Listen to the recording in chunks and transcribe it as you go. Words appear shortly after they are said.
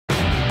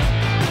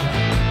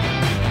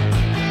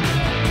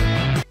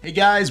Hey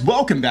guys,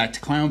 welcome back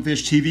to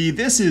Clownfish TV.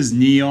 This is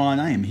Neon.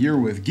 I am here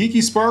with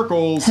Geeky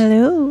Sparkles.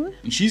 Hello.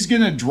 And she's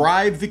going to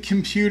drive the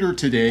computer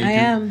today. I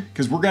am.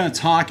 Because we're going to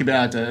talk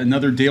about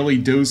another daily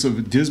dose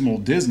of dismal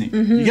Disney.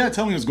 You got to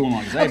tell me what's going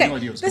on, because I have no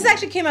idea what's going on. This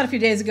actually came out a few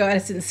days ago. I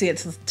just didn't see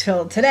it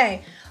till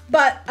today.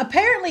 But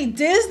apparently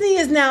Disney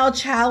is now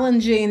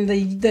challenging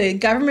the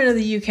government of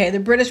the UK, the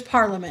British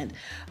Parliament,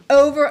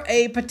 over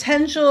a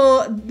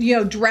potential,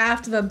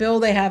 draft of a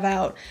bill they have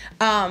out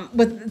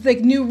with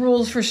like new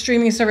rules for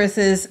streaming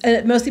services, and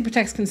it mostly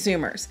protects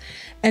consumers.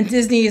 And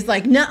Disney is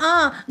like,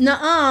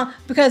 nuh-uh,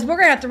 because we're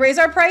gonna have to raise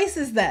our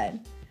prices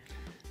then.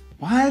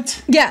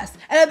 What? Yes,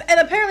 and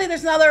apparently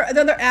there's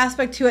another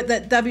aspect to it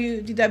that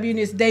WDW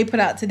News Today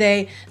put out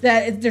today,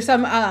 that there's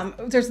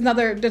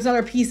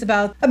another piece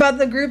about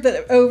the group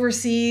that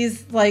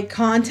oversees like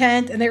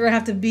content, and they're gonna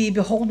have to be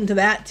beholden to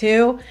that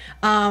too.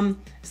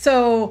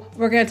 So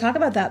we're going to talk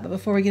about that, but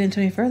before we get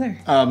into any further.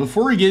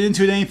 Before we get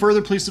into it any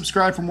further, please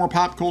subscribe for more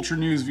pop culture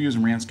news, views,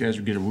 and rants, guys.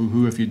 Or get a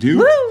woohoo if you do.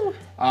 Woo!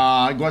 Go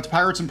out to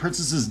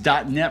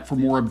piratesandprincesses.net for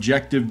more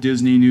objective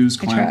Disney news.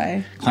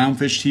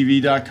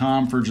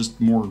 Clownfishtv.com for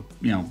just more,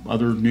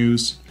 other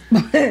news.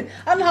 I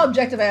don't know how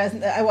objective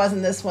I was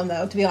in this one,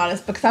 though, to be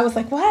honest, because I was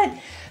like, what?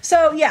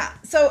 So, yeah.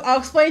 So I'll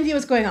explain to you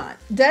what's going on.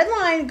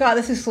 Deadline got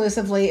this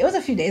exclusively. It was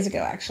a few days ago,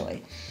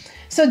 actually.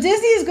 So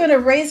Disney is going to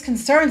raise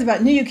concerns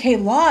about new UK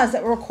laws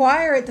that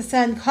require it to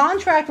send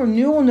contract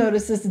renewal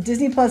notices to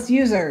DisneyPlus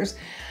users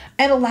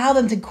and allow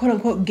them to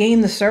quote-unquote game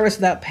the service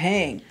without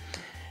paying.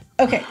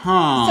 Okay,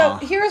 So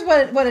here's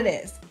what it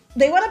is.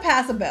 They want to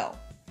pass a bill,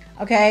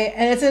 okay?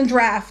 And it's in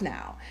draft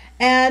now.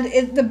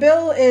 And the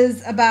bill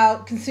is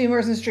about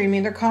consumers and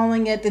streaming. They're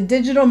calling it the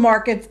Digital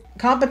Markets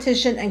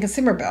Competition and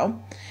Consumer Bill.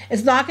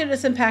 It's not going to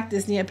just impact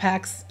Disney, it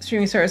impacts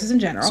streaming services in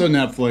general. So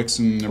Netflix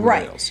and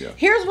everybody else, yeah.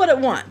 Here's what it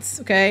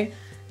wants, okay?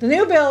 The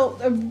new bill,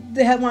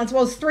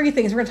 it's three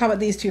things. We're going to talk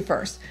about these two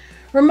first.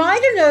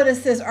 Reminder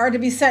notices are to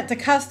be sent to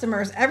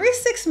customers every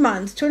 6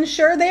 months to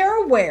ensure they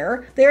are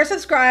aware they are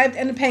subscribed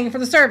and paying for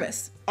the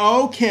service.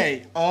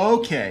 Okay.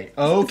 So, hey,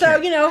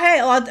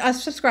 I'll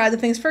subscribe to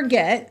things,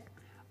 forget.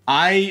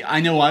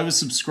 I know I was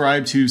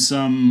subscribed to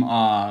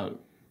some...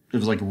 it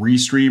was like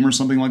Restream or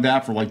something like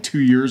that for like 2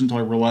 years until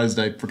I realized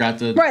I forgot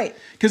to... Right.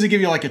 Because they give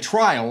you like a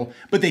trial,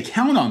 but they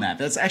count on that.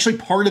 That's actually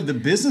part of the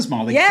business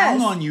model. They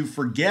count on you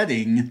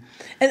forgetting.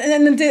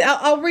 And then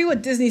I'll read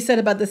what Disney said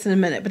about this in a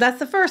minute, but that's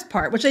the first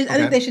part, which I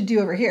think they should do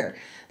over here.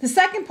 The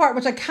second part,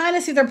 which I kind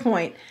of see their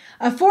point,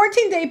 a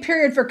 14-day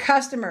period for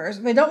customers.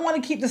 If they don't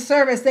want to keep the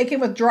service, they can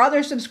withdraw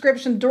their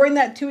subscription during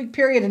that 2-week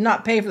period and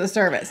not pay for the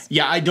service.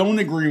 Yeah, I don't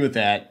agree with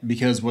that,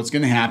 because what's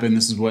going to happen,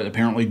 this is what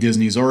apparently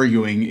Disney's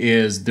arguing,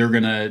 is they're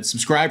going to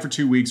subscribe for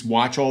 2 weeks,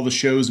 watch all the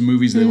shows and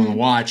movies they want to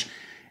watch,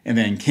 and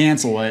then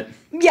cancel it.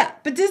 Yeah,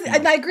 but Disney,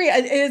 and I agree,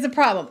 it is a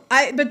problem.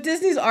 But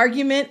Disney's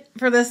argument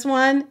for this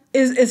one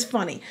is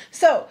funny.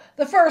 So,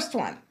 the first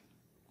one.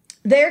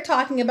 They're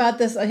talking about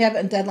this, I have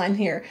a deadline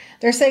here.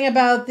 They're saying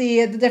about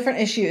the different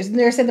issues, and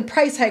they're saying the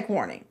price hike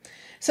warning.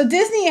 So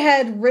Disney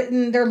had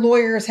written, their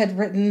lawyers had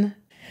written,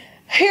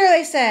 here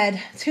they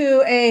said,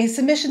 to a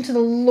submission to the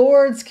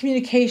Lords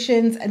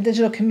Communications and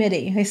Digital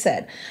Committee, they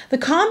said, the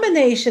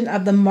combination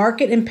of the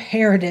market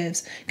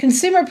imperatives,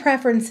 consumer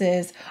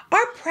preferences,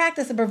 our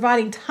practice of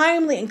providing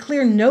timely and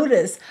clear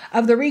notice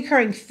of the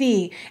recurring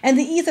fee, and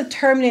the ease of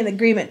terminating the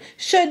agreement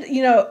should,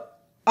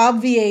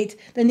 obviate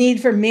the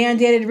need for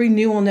mandated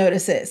renewal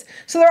notices.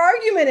 So their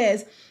argument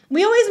is,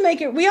 we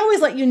always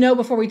let you know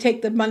before we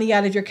take the money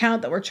out of your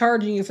account that we're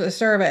charging you for the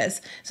service.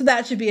 So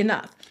that should be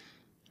enough.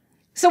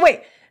 So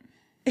wait,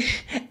 and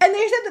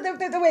they said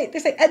that they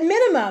say at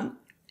minimum,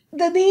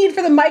 the need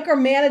for the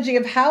micromanaging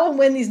of how and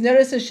when these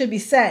notices should be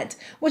sent,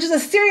 which is a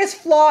serious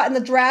flaw in the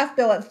draft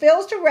bill. It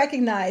fails to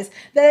recognize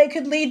that it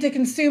could lead to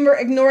consumer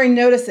ignoring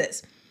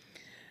notices.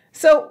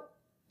 So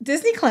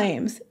Disney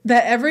claims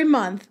that every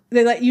month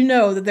they let you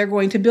know that they're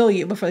going to bill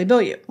you before they bill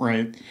you.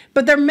 Right.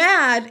 But they're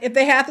mad if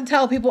they have to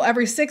tell people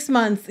every 6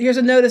 months, here's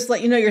a notice to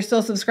let you know you're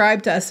still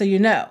subscribed to us, so you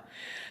know.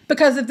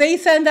 Because if they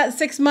send that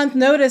 6-month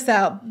notice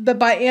out, the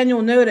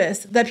biannual notice,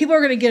 that people are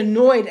going to get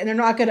annoyed and they're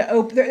not going to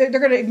open, they're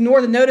going to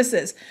ignore the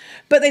notices.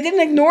 But they didn't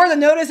ignore the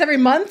notice every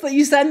month that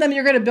you send them,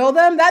 you're going to bill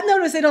them. That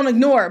notice they don't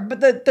ignore, but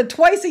the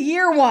twice a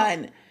year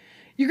one,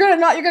 you're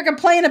gonna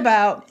complain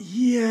about,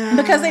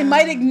 because they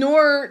might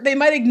ignore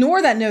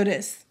that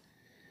notice.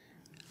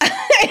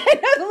 I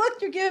know the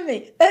look you're giving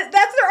me. That's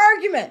their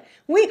argument.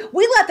 We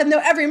let them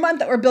know every month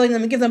that we're billing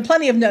them and give them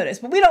plenty of notice,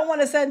 but we don't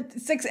want to send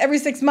every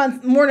 6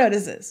 months more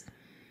notices.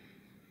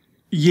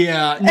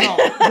 Yeah, no.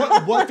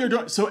 what they're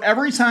doing, so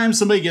every time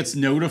somebody gets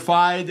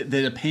notified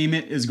that a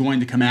payment is going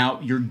to come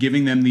out, you're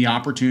giving them the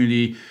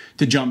opportunity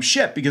to jump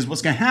ship, because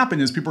what's going to happen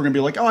is people are going to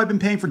be like, oh, I've been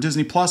paying for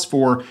Disney Plus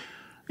for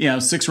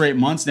 6 or 8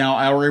 months now.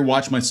 I already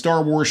watched my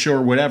Star Wars show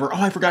or whatever.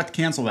 Oh, I forgot to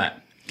cancel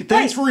that.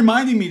 Thanks for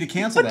reminding me to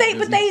cancel that.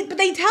 But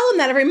they tell them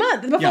that every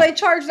month before they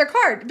charge their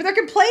card. But they're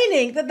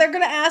complaining that they're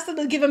going to ask them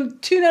to give them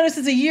 2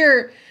 notices a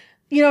year,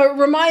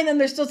 remind them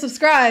they're still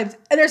subscribed.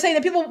 And they're saying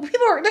that people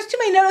are, there's too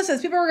many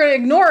notices. People are going to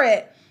ignore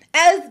it.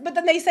 But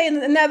then they say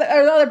in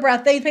another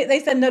breath, they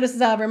send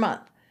notices out every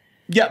month.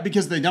 Yeah,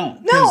 because they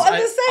don't. No, I'm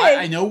just saying.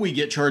 I know we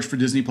get charged for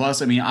Disney Plus.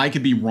 I mean, I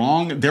could be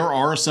wrong. There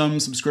are some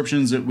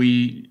subscriptions that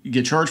we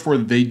get charged for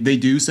that they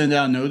do send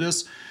out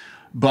notice,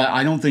 but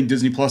I don't think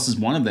Disney Plus is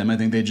one of them. I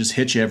think they just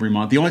hit you every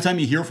month. The only time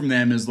you hear from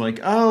them is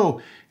like,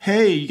 oh,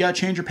 hey, you got to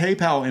change your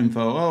PayPal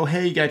info. Oh,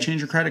 hey, you got to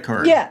change your credit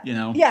card. Yeah. You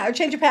know? Yeah, or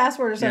change your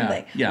password or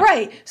something. Yeah.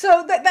 Right.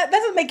 So that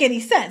doesn't make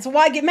any sense.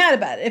 Why get mad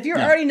about it? If you're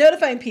already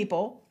notifying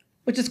people,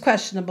 which is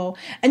questionable,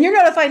 and you're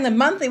notifying them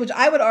monthly, which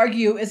I would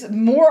argue is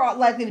more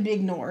likely to be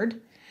ignored,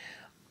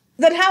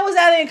 then how is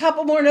adding a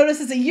couple more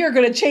notices a year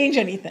going to change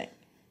anything?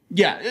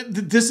 Yeah,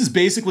 this is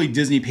basically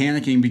Disney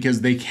panicking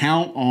because they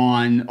count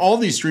on all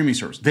these streaming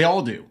services. They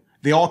all do.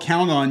 They all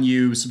count on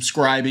you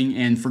subscribing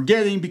and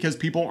forgetting because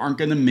people aren't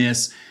going to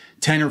miss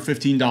 $10 or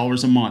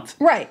 $15 a month.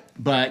 Right.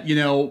 But, you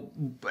know,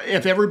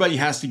 if everybody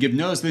has to give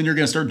notice, then you're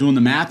going to start doing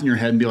the math in your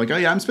head and be like, oh,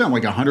 yeah, I'm spending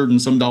like $100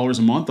 and some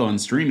a month on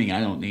streaming I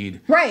don't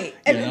need. Right.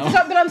 But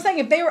I'm saying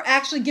if they were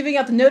actually giving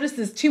out the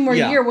notices 2 more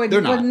a year,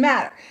 wouldn't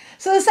matter.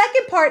 So the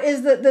second part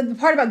is the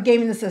part about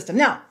gaming the system.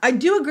 Now, I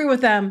do agree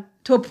with them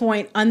to a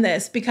point on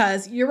this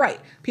because you're right.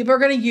 People are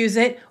going to use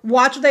it,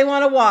 watch what they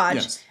want to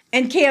watch,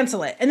 and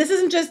cancel it. And this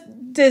isn't just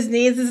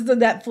Disney. This is the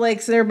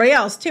Netflix and everybody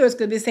else, too. It's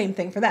going to be the same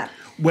thing for them.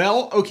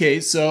 Well, okay,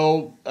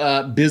 so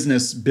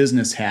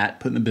business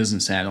hat, putting the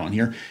business hat on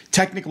here.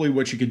 Technically,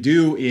 what you could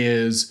do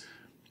is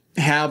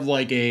have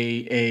like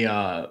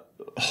a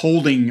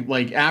holding,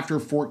 like after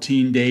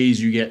 14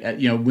 days, you get,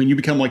 you know, when you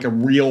become a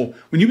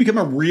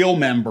real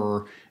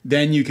member,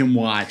 then you can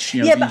watch.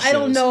 You know, but I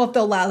don't know if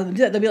they'll allow them to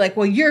do that. They'll be like,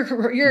 well, you're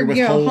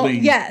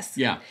withholding. Yes.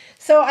 Yeah.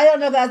 So I don't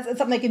know if that's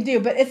something they can do,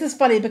 but it's just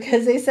funny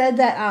because they said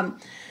that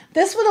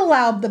this would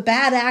allow the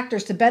bad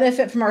actors to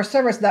benefit from our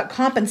service without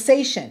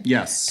compensation.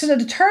 Yes. To the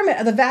deterrent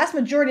of the vast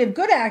majority of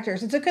good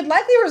actors. And so it could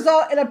likely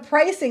result in a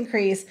price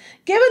increase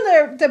given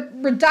the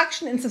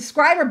reduction in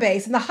subscriber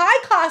base and the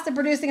high cost of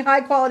producing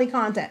high quality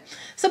content.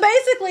 So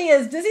basically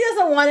Disney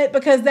doesn't want it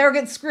because they'll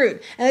get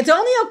screwed. And it's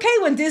only okay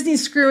when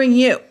Disney's screwing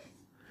you.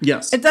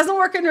 Yes. It doesn't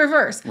work in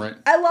reverse. Right.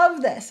 I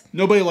love this.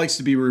 Nobody likes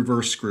to be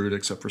reverse screwed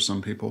except for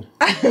some people.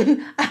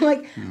 I'm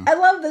like, I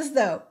love this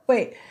though.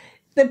 Wait.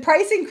 The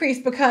price increase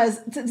because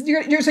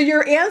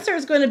your answer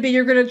is going to be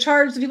you're going to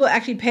charge the people that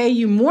actually pay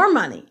you more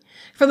money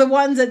for the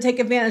ones that take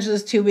advantage of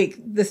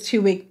this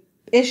two week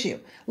issue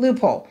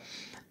loophole.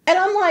 And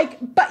I'm like,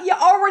 but you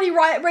already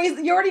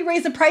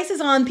raised the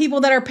prices on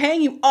people that are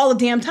paying you all the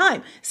damn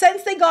time.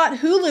 Since they got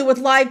Hulu with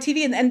live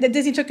TV and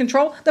Disney took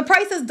control, the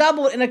price has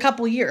doubled in a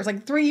couple years,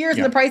 like 3 years,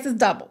 and the price has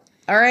doubled.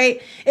 All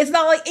right, it's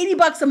not like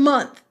 $80 a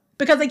month.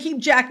 Because they keep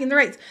jacking the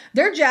rates.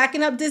 They're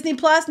jacking up Disney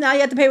Plus. Now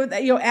you have to pay with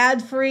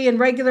ad-free and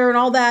regular and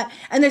all that.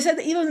 And they said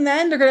that even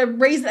then they're going to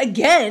raise it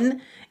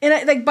again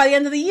by the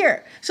end of the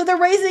year. So they're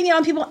raising it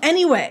on people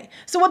anyway.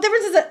 So what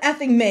difference does it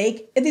effing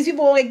make if these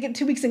people get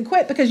 2 weeks and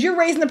quit? Because you're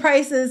raising the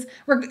prices,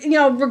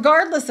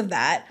 regardless of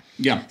that.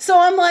 Yeah. So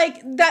I'm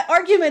like, that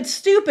argument's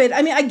stupid.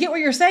 I mean, I get what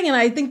you're saying, and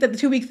I think that the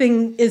 2 week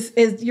thing is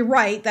you're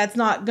right. That's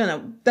not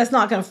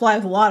gonna fly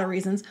with a lot of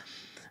reasons,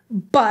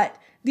 but.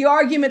 The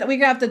argument that we're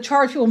going to have to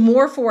charge people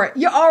more for it,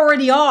 you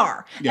already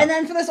are. Yeah. And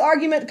then for this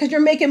argument, because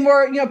you're making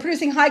more,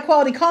 producing high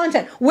quality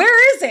content,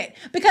 where is it?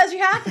 Because you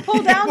have to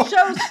pull down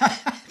shows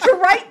to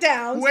write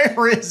down.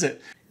 Where is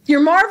it? Your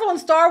Marvel and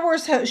Star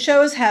Wars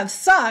shows have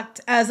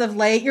sucked as of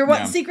late.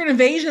 Your Secret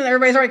Invasion,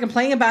 everybody's already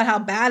complaining about how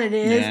bad it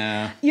is.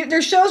 Yeah.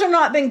 Their shows have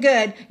not been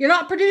good. You're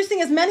not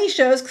producing as many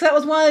shows because that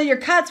was one of your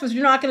cuts was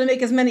you're not going to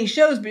make as many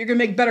shows, but you're going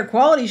to make better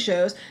quality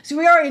shows. So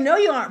we already know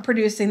you aren't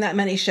producing that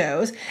many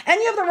shows.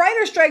 And you have the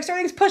writer strike, so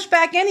everything's pushed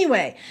back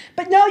anyway.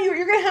 But no,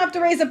 you're going to have to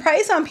raise the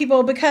price on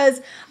people because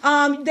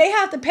they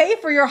have to pay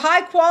for your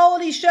high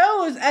quality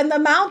shows and the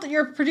amount that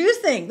you're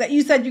producing that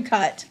you said you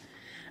cut.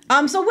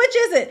 So which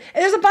is it?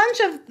 And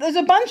there's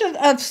a bunch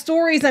of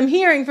stories I'm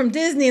hearing from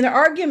Disney and their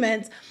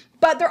arguments,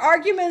 but their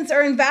arguments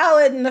are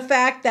invalid in the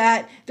fact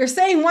that they're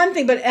saying one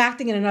thing but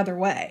acting in another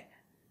way.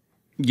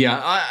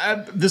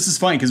 Yeah, this is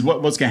funny because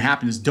what's going to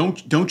happen is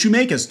don't you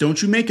make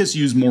us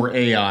use more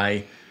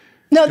AI.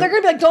 No, they're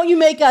going to be like, don't you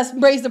make us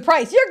raise the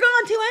price. You're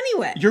going to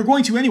anyway. You're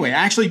going to anyway.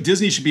 Actually,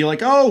 Disney should be like,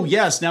 oh,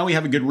 yes, now we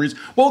have a good reason.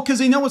 Well, because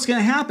they know what's going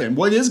to happen.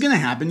 What is going to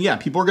happen, yeah,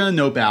 people are going to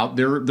nope out.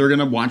 They're going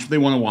to watch what they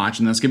want to watch,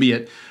 and that's going to be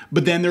it.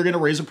 But then they're going to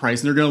raise the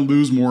price, and they're going to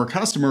lose more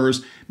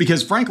customers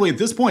because, frankly, at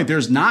this point,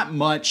 there's not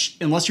much,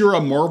 unless you're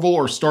a Marvel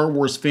or Star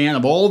Wars fan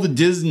of all the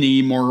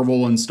Disney,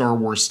 Marvel, and Star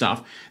Wars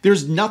stuff,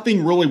 there's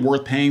nothing really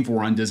worth paying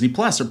for on Disney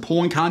Plus. They're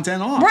pulling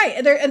content off. Right,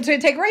 and to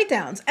take rate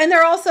downs. And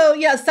they're also,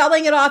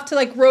 selling it off to,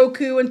 like,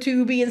 Roku and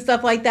Tubi and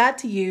stuff like that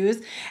to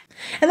use.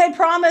 And they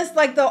promised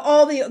like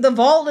all the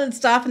vaulted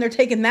stuff, and they're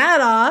taking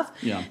that off.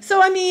 Yeah.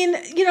 So I mean,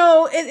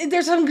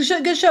 there's some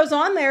good shows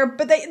on there,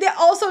 but they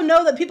also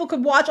know that people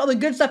could watch all the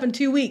good stuff in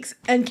 2 weeks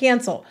and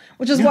cancel,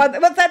 which is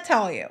what's that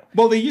tell you?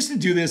 Well, they used to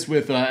do this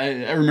with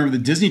I remember the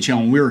Disney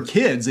Channel when we were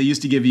kids. They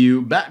used to give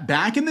you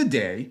back in the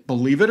day,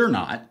 believe it or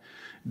not.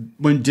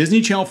 When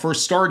Disney Channel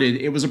first started,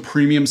 it was a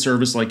premium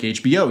service like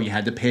HBO. You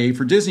had to pay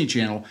for Disney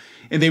Channel.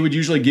 And they would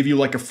usually give you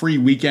like a free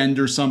weekend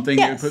or something.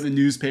 Yes. They would put in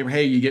the newspaper,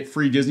 hey, you get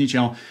free Disney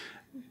Channel.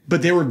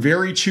 But they were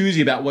very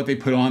choosy about what they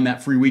put on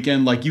that free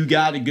weekend. Like, you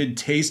got a good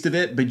taste of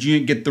it, but you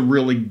didn't get the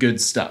really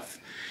good stuff.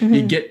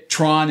 You get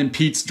Tron and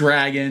Pete's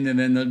Dragon and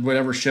then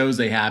whatever shows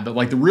they had. But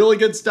like the really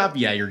good stuff,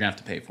 yeah, you're going to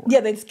have to pay for it. Yeah,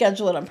 they'd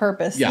schedule it on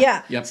purpose.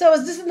 Yeah. Yep. So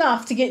it's just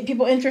enough to get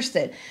people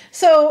interested.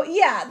 So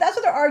yeah, that's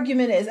what their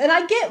argument is. And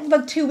I get the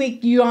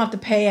 2-week you don't have to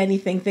pay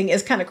anything thing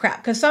is kind of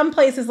crap. Because some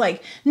places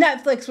like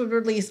Netflix would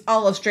release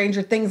all of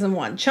Stranger Things in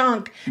one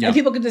chunk. Yep. And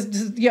people could just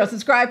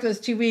subscribe for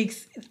those 2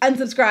 weeks,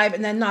 unsubscribe,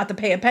 and then not to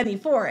pay a penny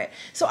for it.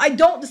 So I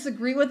don't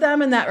disagree with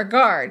them in that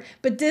regard.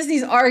 But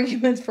Disney's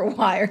arguments for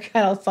why are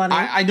kind of funny.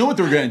 I know what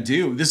they're going to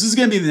do. This is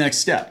going to be the next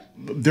step.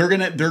 They're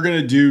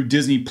gonna do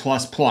Disney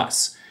Plus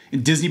Plus,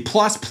 and Disney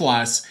Plus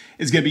Plus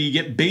is gonna be, you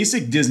get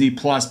basic Disney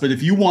Plus, but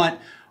if you want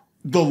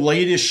the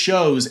latest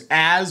shows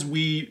as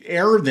we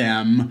air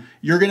them,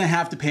 you're gonna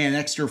have to pay an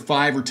extra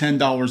 $5 or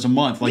 $10 a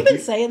month. Like, you've been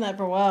saying that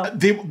for a while.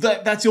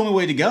 That's the only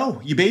way to go.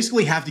 You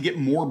basically have to get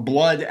more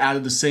blood out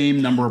of the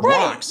same number of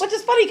blocks. Which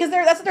is funny because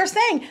that's what they're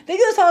saying. They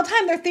do this all the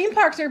time. Their theme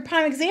parks are a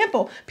prime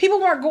example. People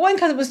weren't going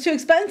because it was too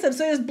expensive,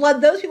 so they just bled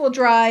those people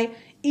dry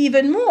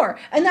even more.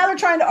 And now they're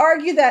trying to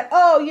argue that,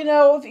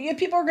 if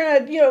people are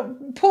going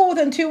to, pull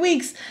within 2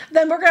 weeks,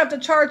 then we're going to have to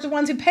charge the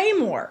ones who pay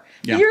more.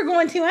 Yeah. You're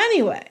going to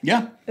anyway.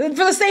 Yeah. For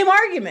the same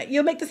argument.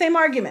 You'll make the same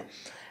argument.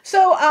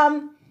 So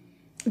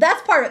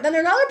that's part of it. Then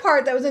another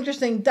part that was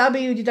interesting,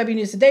 WDW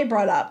News Today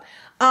brought up,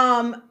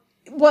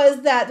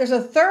 was that there's a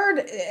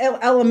third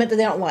element that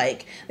they don't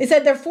like. They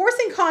said they're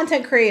forcing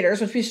content creators,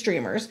 which would be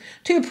streamers,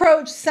 to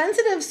approach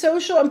sensitive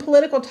social and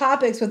political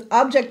topics with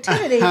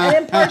objectivity and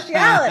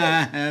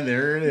impartiality.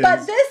 There it is.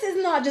 But this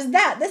is not just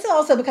that. This is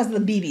also because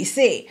of the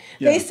BBC.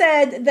 Yeah. They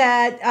said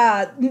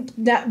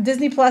that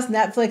Disney Plus,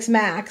 Netflix,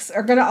 Max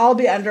are going to all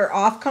be under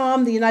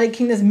Ofcom, the United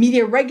Kingdom's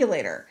media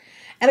regulator.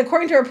 And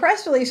according to a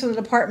press release from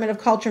the Department of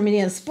Culture,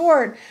 Media and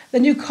Sport, the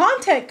new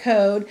content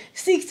code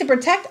seeks to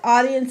protect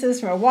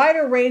audiences from a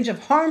wider range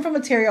of harmful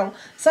material,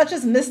 such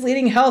as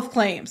misleading health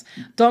claims.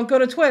 Don't go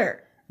to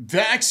Twitter.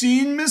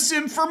 Vaccine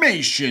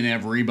misinformation,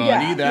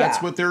 everybody. Yeah,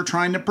 That's what they're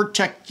trying to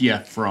protect you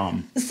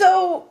from.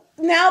 So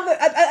now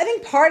I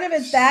think part of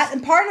it's that,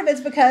 and part of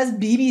it's because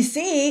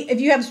BBC, if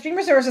you have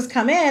streamer services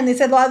come in, they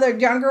said a lot of their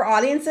younger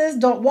audiences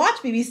don't watch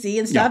BBC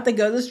and stuff. Yeah. They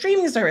go to the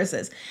streaming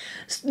services.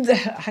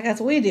 That's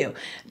what we do.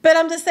 But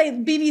I'm just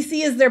saying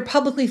BBC is their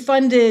publicly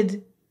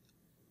funded,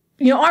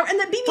 and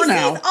the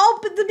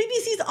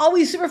BBC is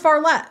always super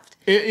far left.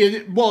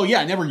 It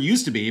never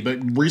used to be, but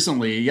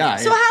recently, yeah.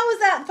 So how is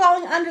that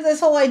falling under this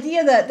whole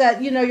idea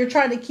that you're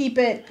trying to keep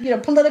it,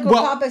 political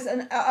topics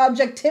and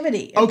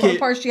objectivity and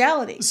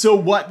impartiality? So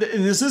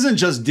and this isn't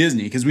just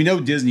Disney, because we know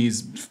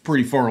Disney's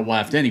pretty far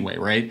left anyway,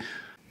 right?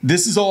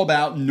 This is all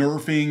about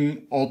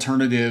nerfing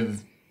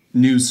alternative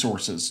news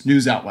sources,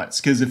 news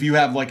outlets. Because if you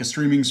have like a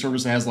streaming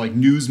service that has like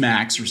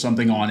Newsmax or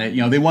something on it,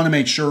 they want to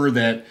make sure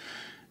that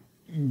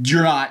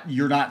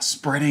you're not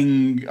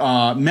spreading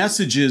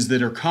messages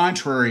that are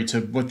contrary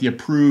to what the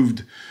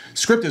approved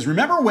script is.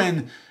 Remember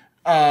when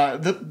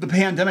the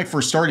pandemic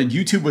first started,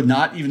 YouTube would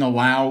not even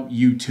allow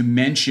you to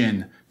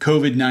mention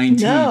COVID-19.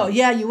 No,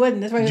 yeah, you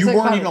wouldn't. That's why you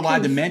weren't even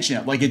allowed to mention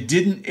it. Like, it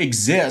didn't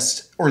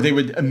exist, or they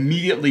would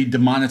immediately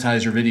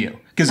demonetize your video.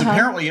 Because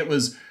apparently it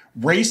was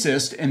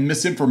racist and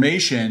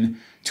misinformation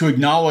to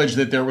acknowledge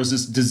that there was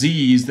this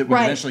disease that would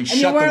eventually shut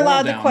the world down. And you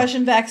weren't allowed to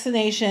question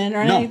vaccination or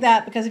anything like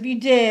that, because if you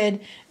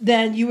did,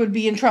 then you would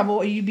be in trouble,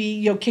 or you'd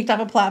be kicked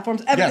off of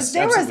platforms. Yes,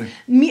 there absolutely.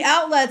 was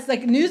outlets,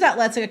 like news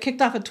outlets, that got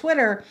kicked off of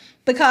Twitter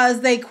because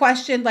they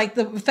questioned like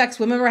the effects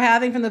women were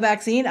having from the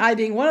vaccine. I,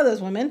 being one of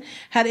those women,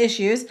 had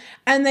issues,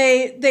 and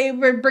they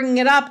were bringing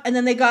it up, and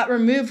then they got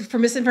removed for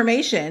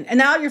misinformation. And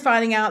now you're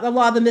finding out a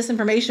lot of the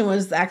misinformation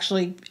was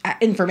actually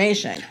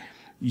information.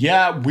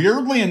 Yeah,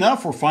 weirdly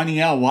enough, we're finding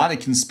out a lot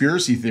of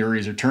conspiracy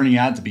theories are turning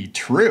out to be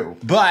true.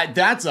 But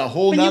that's a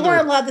whole nother... But you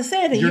weren't allowed to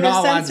say anything. You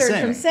were censored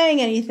from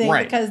saying anything,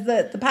 right, because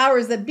the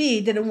powers that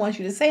be didn't want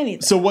you to say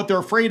anything. So what they're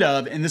afraid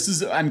of, and this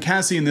is, I'm kind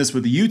of seeing this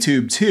with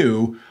YouTube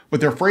too, what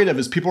they're afraid of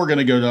is people are going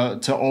to go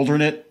to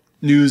alternate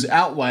news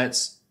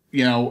outlets,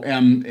 but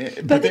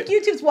I think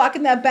YouTube's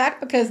walking that back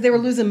because they were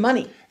losing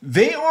money.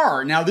 They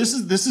are. Now, this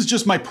is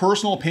just my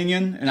personal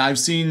opinion, and I've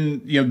seen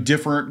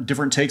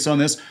different takes on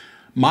this.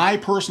 My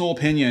personal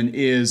opinion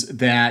is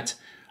that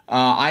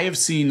I have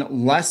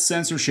seen less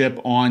censorship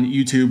on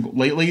YouTube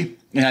lately,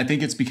 and I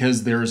think it's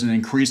because there's an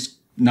increased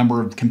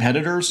number of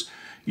competitors,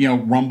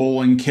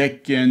 Rumble and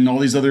Kick and all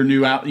these other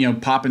new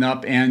popping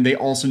up, and they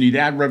also need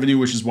ad revenue,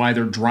 which is why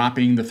they're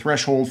dropping the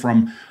threshold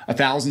from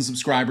 1,000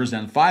 subscribers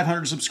down to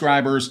 500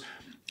 subscribers.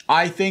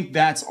 I think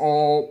that's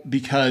all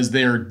because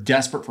they're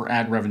desperate for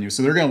ad revenue,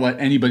 so they're going to let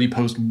anybody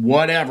post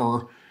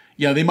whatever,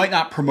 Yeah, they might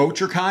not promote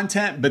your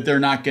content, but they're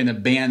not going to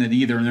ban it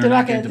either, and they're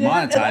not going to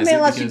demonetize I mean,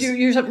 unless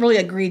you're something really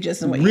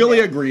egregious in what really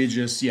you do.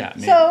 Egregious, yeah.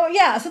 Maybe. So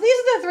these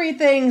are the three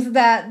things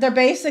that they're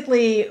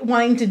basically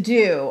wanting to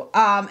do,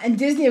 and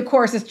Disney, of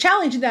course, is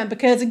challenging them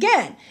because,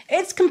 again,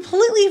 it's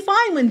completely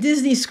fine when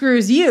Disney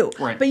screws you,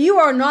 right. But you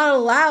are not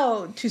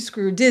allowed to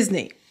screw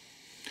Disney.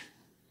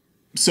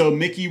 So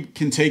Mickey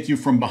can take you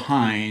from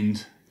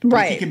behind,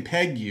 right? Mickey can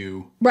peg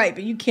you, right?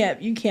 But you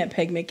can't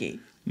peg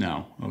Mickey.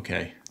 No,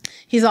 okay.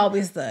 He's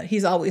always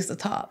the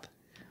top.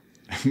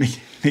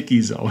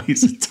 Mickey's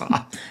always the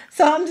top.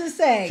 So I'm just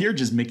saying. You're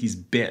just Mickey's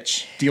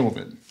bitch. Deal with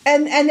it.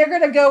 And they're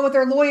going to go with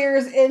their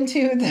lawyers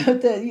into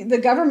the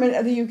government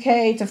of the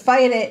UK to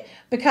fight it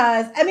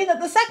because, I mean,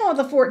 the second one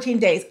with the 14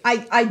 days,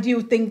 I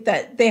do think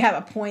that they have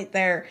a point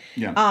there.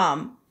 Yeah.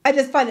 I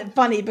just find it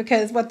funny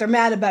because what they're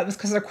mad about was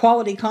because of their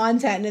quality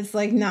content. And it's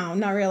like, no,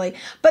 not really.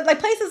 But like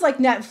places like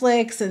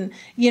Netflix and,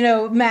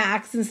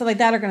 Max and stuff like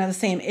that are going to have the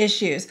same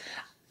issues.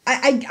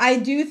 I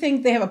do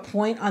think they have a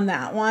point on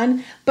that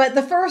one. But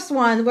the first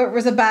one where it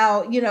was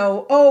about,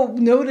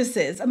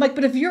 notices. I'm like,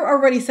 but if you're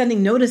already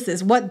sending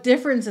notices, what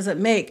difference does it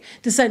make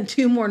to send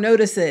 2 more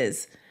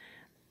notices?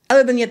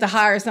 Other than you have to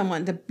hire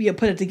someone to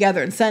put it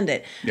together and send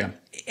it. Yeah.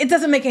 It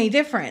doesn't make any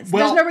difference.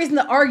 Well, there's no reason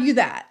to argue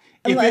that.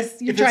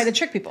 Unless you're trying to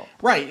trick people.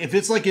 Right. If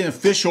it's like an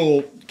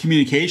official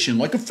communication,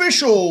 like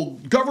official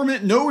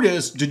government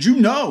notice, did you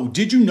know?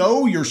 Did you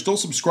know you're still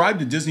subscribed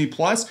to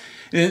DisneyPlus?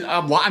 And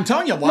I'm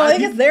telling you, a lot of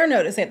people... it's their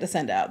notice they have to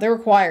send out. They're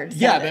required to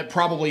send it. That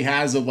probably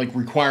has a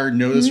required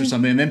notice or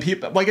something. And then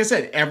people, like I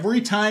said,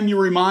 every time you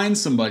remind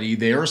somebody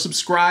they are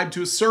subscribed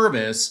to a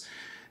service,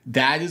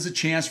 that is a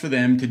chance for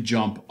them to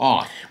jump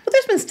off. Well,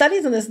 there's been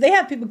studies on this. They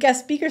have people,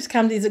 guest speakers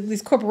come to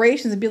these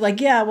corporations and be like,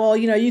 yeah, well,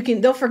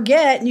 they'll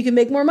forget and you can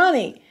make more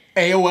money.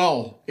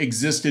 AOL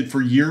existed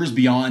for years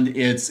beyond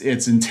its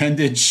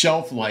intended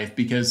shelf life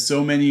because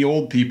so many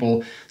old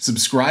people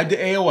subscribed to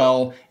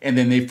AOL and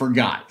then they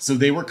forgot. So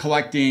they were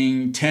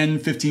collecting $10,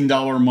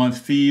 $15 a month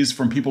fees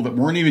from people that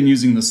weren't even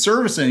using the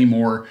service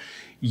anymore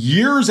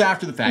years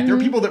after the fact. There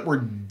were people that were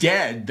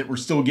dead that were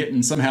still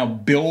getting somehow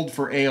billed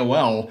for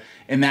AOL,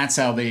 and that's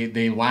how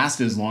they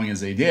lasted as long as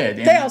they did.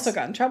 And they also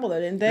got in trouble, though,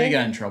 didn't they? They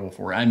got in trouble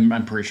for it.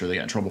 I'm pretty sure they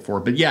got in trouble for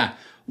it. But yeah,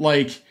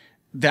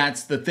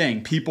 that's the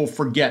thing. People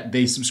forget.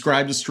 They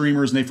subscribe to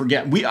streamers and they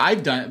forget.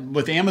 I've done it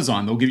with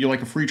Amazon. They'll give you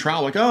a free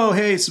trial. Oh,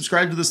 hey,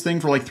 subscribe to this thing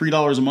for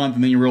 $3 a month.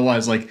 And then you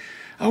realize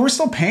oh, we're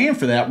still paying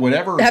for that,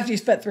 whatever. After you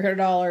spent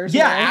 $300.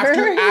 Yeah,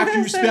 after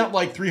you spent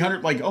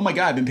 $300, oh my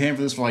God, I've been paying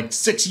for this for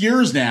 6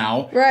 years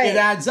now. Right. It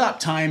adds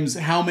up times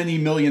how many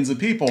millions of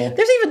people. They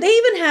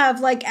even have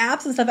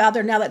apps and stuff out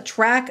there now that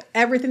track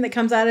everything that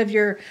comes out of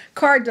your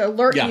card to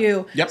alert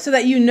you so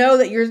that you know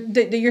that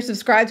you're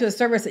subscribed to a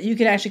service that you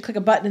can actually click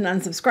a button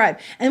and unsubscribe.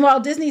 And while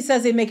Disney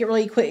says they make it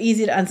really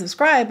easy to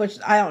unsubscribe, which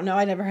I don't know,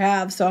 I never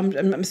have, so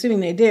I'm assuming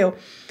they do.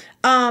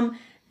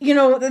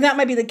 That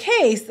might be the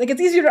case.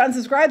 It's easier to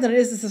unsubscribe than it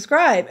is to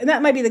subscribe. And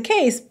that might be the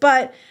case.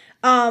 But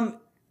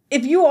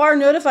if you are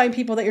notifying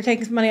people that you're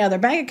taking some money out of their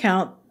bank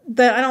account,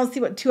 then I don't see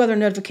what 2 other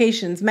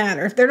notifications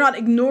matter. If they're not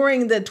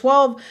ignoring the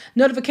 12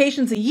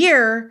 notifications a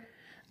year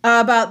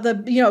about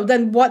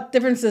then what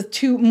difference is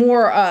 2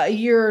 more a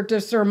year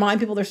just to remind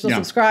people they're still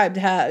subscribed?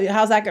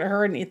 How's that going to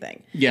hurt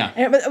anything? Yeah.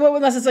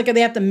 Unless it's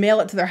they have to mail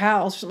it to their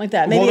house or something like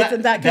that. Maybe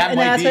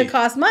that's going to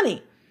cost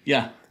money.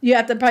 Yeah. You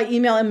have to probably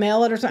email and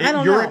mail it or something. I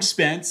don't know. Your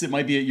expense. It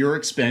might be at your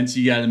expense.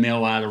 You got to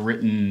mail out a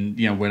written,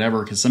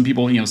 whatever, because some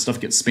people,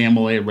 stuff gets spam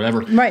related, whatever.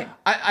 Right.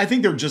 I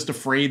think they're just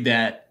afraid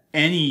that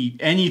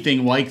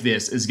anything like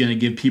this is going to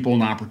give people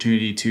an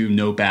opportunity to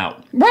nope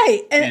out.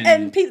 Right.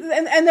 And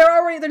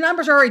their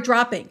numbers are already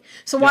dropping.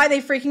 So why are they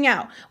freaking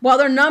out? Well,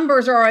 their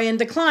numbers are already in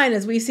decline,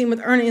 as we've seen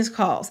with earnings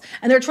calls.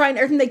 And they're trying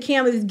everything they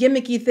can with these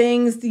gimmicky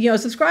things,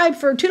 subscribe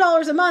for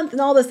 $2 a month and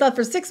all this stuff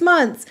for 6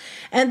 months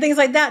and things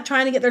like that,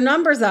 trying to get their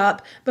numbers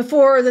up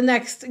before the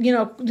next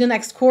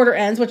quarter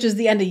ends, which is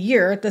the end of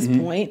year at this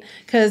point.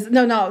 Because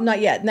no,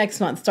 not yet. Next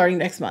month, starting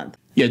next month.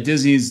 Yeah,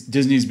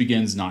 Disney's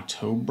begins in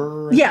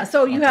October. Yeah,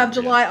 so you have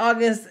July,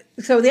 August.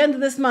 So the end of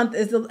this month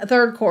is the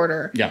 3rd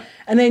quarter. Yeah.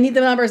 And they need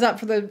the numbers up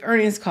for the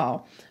earnings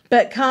call.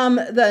 But come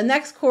the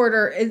next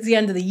quarter is the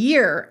end of the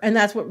year, and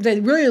that's what they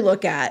really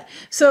look at.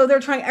 So they're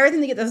trying everything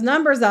to get those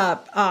numbers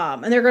up,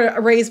 and they're going to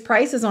raise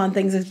prices on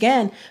things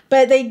again.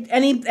 But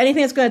anything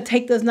that's going to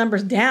take those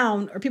numbers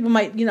down, or people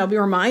might be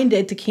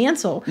reminded to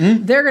cancel,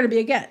 they're going to be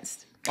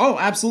against. Oh,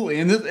 absolutely.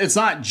 And it's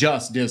not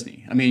just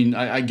Disney. I mean,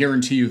 I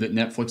guarantee you that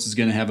Netflix is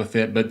going to have a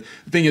fit. But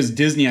the thing is,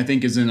 Disney, I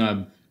think,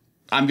 I'm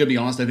going to be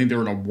honest, I think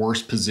they're in a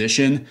worse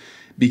position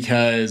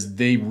because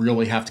they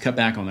really have to cut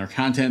back on their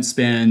content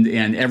spend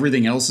and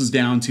everything else is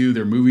down too.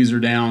 Their movies are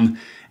down.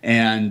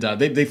 And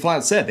they flat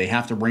out said they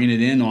have to rein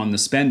it in on the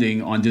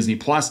spending on Disney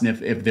Plus.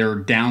 And if they're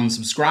down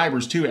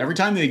subscribers too, every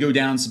time they go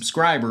down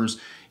subscribers,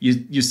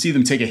 you see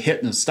them take a hit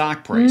in the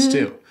stock price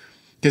too.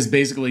 Because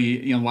basically,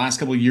 the last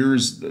couple of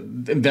years,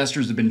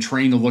 investors have been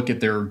trained to look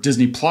at their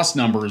Disney Plus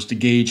numbers to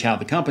gauge how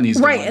the company's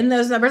going. Right, and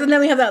those numbers. And then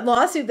we have that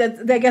lawsuit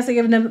that I guess they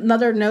gave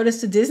another notice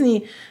to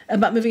Disney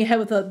about moving ahead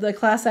with the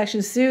class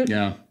action suit.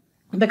 Yeah.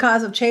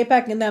 because of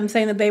Chapek and them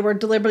saying that they were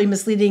deliberately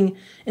misleading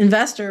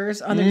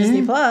investors on their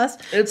Disney Plus.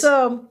 It's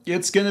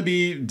going to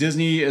be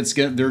Disney.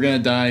 They're going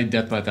to die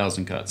death by a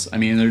thousand cuts. I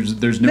mean,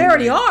 there's no. They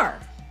already are.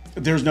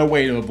 There's no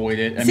way to avoid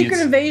it. Secret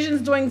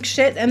Invasion's doing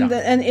shit, and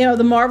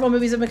the Marvel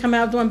movies have been coming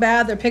out doing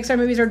bad. Their Pixar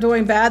movies are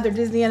doing bad. Their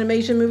Disney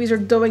animation movies are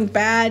doing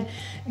bad.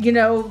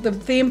 The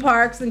theme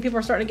parks, and people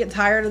are starting to get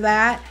tired of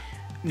that.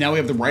 Now we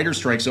have the writer's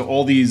strike, so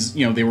all these,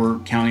 they were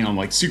counting on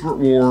like Secret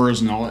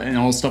Wars and all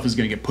this stuff is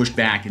going to get pushed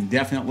back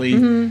indefinitely,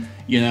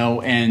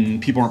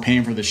 and people aren't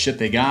paying for the shit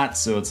they got,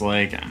 so it's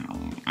like, I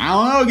don't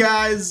know,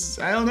 guys.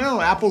 I don't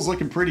know. Apple's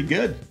looking pretty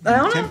good.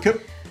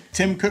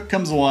 Tim Cook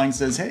comes along and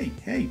says, hey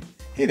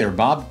there,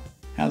 Bob.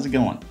 How's it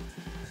going?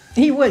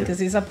 He would, because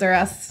he's up their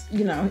ass,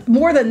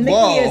 more than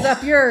Mickey is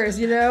up yours,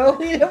 with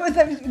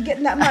them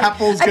getting that money.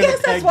 I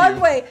guess that's one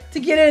way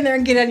to get in there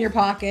and get in your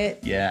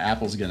pocket. Yeah,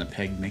 Apple's going to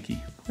peg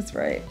Mickey. That's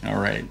right. All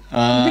right.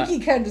 Mickey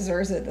kind of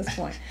deserves it at this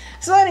point.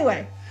 So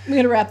anyway, we're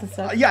going to wrap this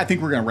up. Yeah, I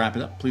think we're going to wrap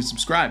it up. Please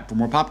subscribe for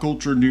more pop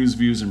culture news,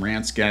 views, and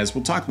rants, guys.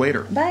 We'll talk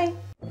later. Bye.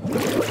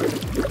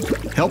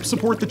 Help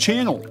support the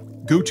channel.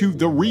 Go to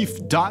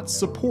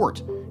thereef.support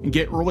and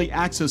get early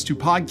access to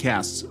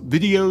podcasts,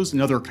 videos,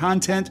 and other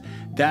content.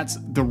 That's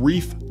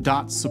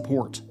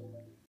thereef.support.